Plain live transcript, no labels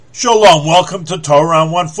Shalom, welcome to Torah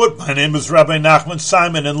on One Foot. My name is Rabbi Nachman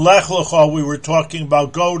Simon. In Lech Lecha, we were talking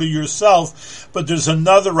about go to yourself, but there's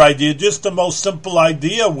another idea, just the most simple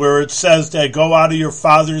idea, where it says that go out of your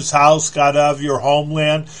father's house, get out of your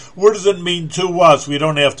homeland. What does it mean to us? We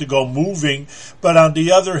don't have to go moving, but on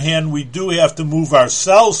the other hand, we do have to move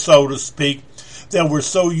ourselves, so to speak, that we're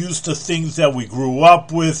so used to things that we grew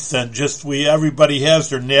up with, and everybody has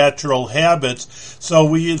their natural habits. So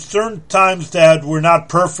we certain times that we're not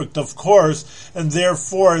perfect, of course, and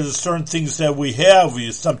therefore there's certain things that we have.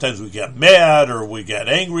 Sometimes we get mad or we get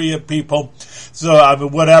angry at people. So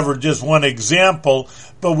whatever, just one example.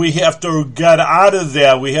 But we have to get out of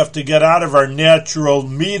that. We have to get out of our natural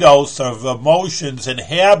mitos of emotions and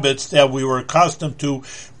habits that we were accustomed to,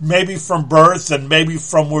 maybe from birth and maybe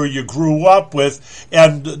from where you grew up with,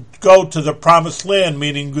 and go to the promised land,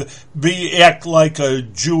 meaning act like a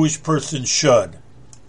Jewish person should.